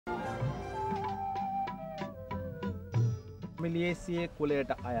මිලියේසියේ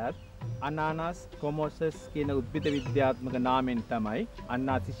කුලයට අයත් අනානස් කොමෝසස් කියන උද්භිද විද්‍යාත්මක නාමයෙන් තමයි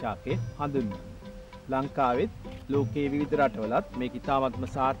අන්නාසි ශාකය හඳුන්වන්නේ. ලංකාවෙත් ලෝකයේ විවිධ රටවලත් මේක ඉතාමත්ම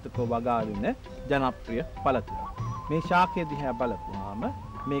සාර්ථකව වගාගෙන ජනප්‍රිය පළතුරක්. මේ ශාකය දිහා බලපුවාම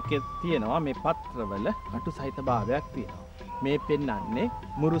මේකේ තියෙනවා මේ පත්‍රවල කටු සහිත භාවයක් තියෙනවා. මේ පෙන්වන්නේ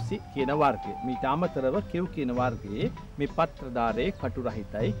මුරුසි කියන වර්ගය. මීට අමතරව කෙව් කියන වර්ගයේ මේ පත්‍රධාරයේ කටු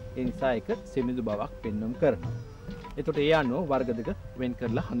රහිතයි. ඒ නිසා ඒක සෙමිඳු බවක් පෙන්වුම් කරනවා. එතකොට ඒ අනුව වර්ග දෙක වෙන්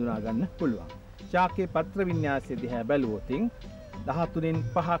කරලා හඳුනා ගන්න පුළුවන්. ශාකයේ පත්‍ර වින්‍යාසය දිහා බැලුවොත් 13න්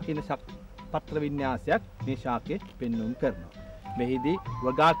 5 කියන පත්‍ර වින්‍යාසයක් මේ ශාකයේ පෙන්වුම් කරනවා. මෙහිදී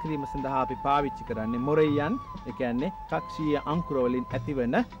වගා කිරීම සඳහා අපි පාවිච්චි කරන්නේ මොරෙයන්, ඒ කියන්නේ කක්ෂීය අංකුර වලින්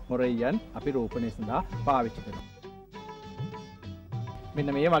ඇතිවන මොරෙයන් අපි රෝපණය සඳහා පාවිච්චි කරනවා.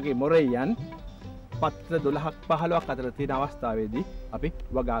 මෙන්න මේ වගේ මොරෙයන් පත්‍ර 12ක් 15ක් අතර තියෙන අවස්ථාවේදී අපි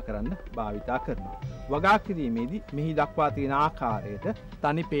වගා කරන්න භාවිතා කරනවා. වගා කිරීමේදී මෙහි දක්වා තියෙන ආකාරයට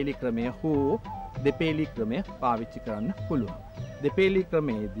තනි පේලි ක්‍රමය හෝ දෙපේලි ක්‍රමය පාවිච්චි කරන්න පුළුවන්. දෙපේලි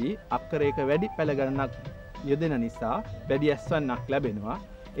ක්‍රමයේදී අක්කරයක වැඩි පැල ගණනක් යෙදෙන නිසා වැඩි ඇස්වන්නක් ලැබෙනවා.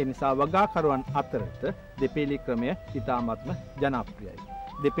 ඒ නිසා වගාකරුවන් අතරට දෙපේලි ක්‍රමය ඉතාමත්ම ජනප්‍රියයි.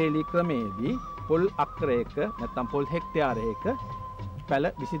 දෙපේලි ක්‍රමයේදී පොල් අක්කරයක නැත්නම් පොල් හෙක්ටයාරයක පැල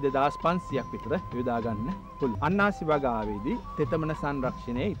 22500ක් විතර යොදා ගන්න පුළුවන්. අන්නාසි වගාවේදී තෙතමන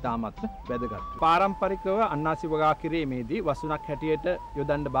සංරක්ෂණය ඉතාමත්ම වැදගත්. පාරම්පරිකව අන්නාසි වගා කිරීමේදී වසුනක් හැටියට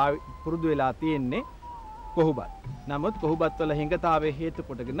යොදන්න පුරුදු වෙලා තියෙන්නේ කොහුබත්. නමුත් කොහුබත් වල හිඟතාවයේ හේතු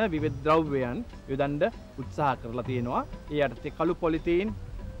කොටගෙන විවිධ ද්‍රව්‍යයන් යොදන්න උත්සාහ කරලා තියෙනවා. ඒ යටතේ කළු පොලිතීන්,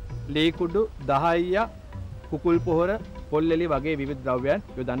 ලේ කුඩු, දහයිය, කුකුල් පොහොර, පොල්ලෙලි වගේ විවිධ ද්‍රව්‍යයන්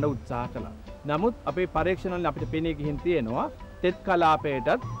යොදන්න උත්සාහ කළා. නමුත් අපේ පරීක්ෂණ වලින් අපිට පෙනී ගිහින් තියෙනවා තෙත්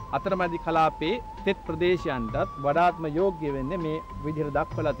කලාපයටත් අතරමැදි කලාපයේ තෙත් ප්‍රදේශයන්ටත් වඩාත්ම යෝග්‍ය වෙන්නේ මේ විදිහට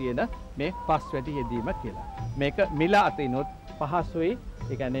දක්වලා තියෙන මේ පස්වැටි යෙදීම කියලා. මේක මිල අතිනොත් පහසුයි.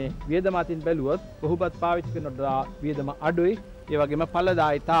 ඒ කියන්නේ වියදම අතින් බැලුවොත් කොහොබත් පාවිච්චි කරනකොට වියදම අඩුයි. ඒ වගේම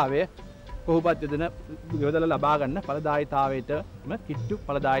ඵලදායීතාවය කොහොබත් යොදලා ලබා ගන්න ඵලදායීතාවයටම කිට්ටු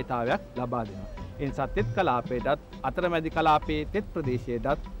ඵලදායීතාවයක් ලබා දෙනවා. ඒ නිසා තෙත් කලාපයටත් අතරමැදි කලාපයේ තෙත්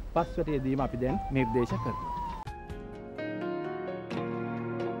ප්‍රදේශයටත් පස්වැටි යෙදීම අපි දැන් නිර්දේශ කරනවා.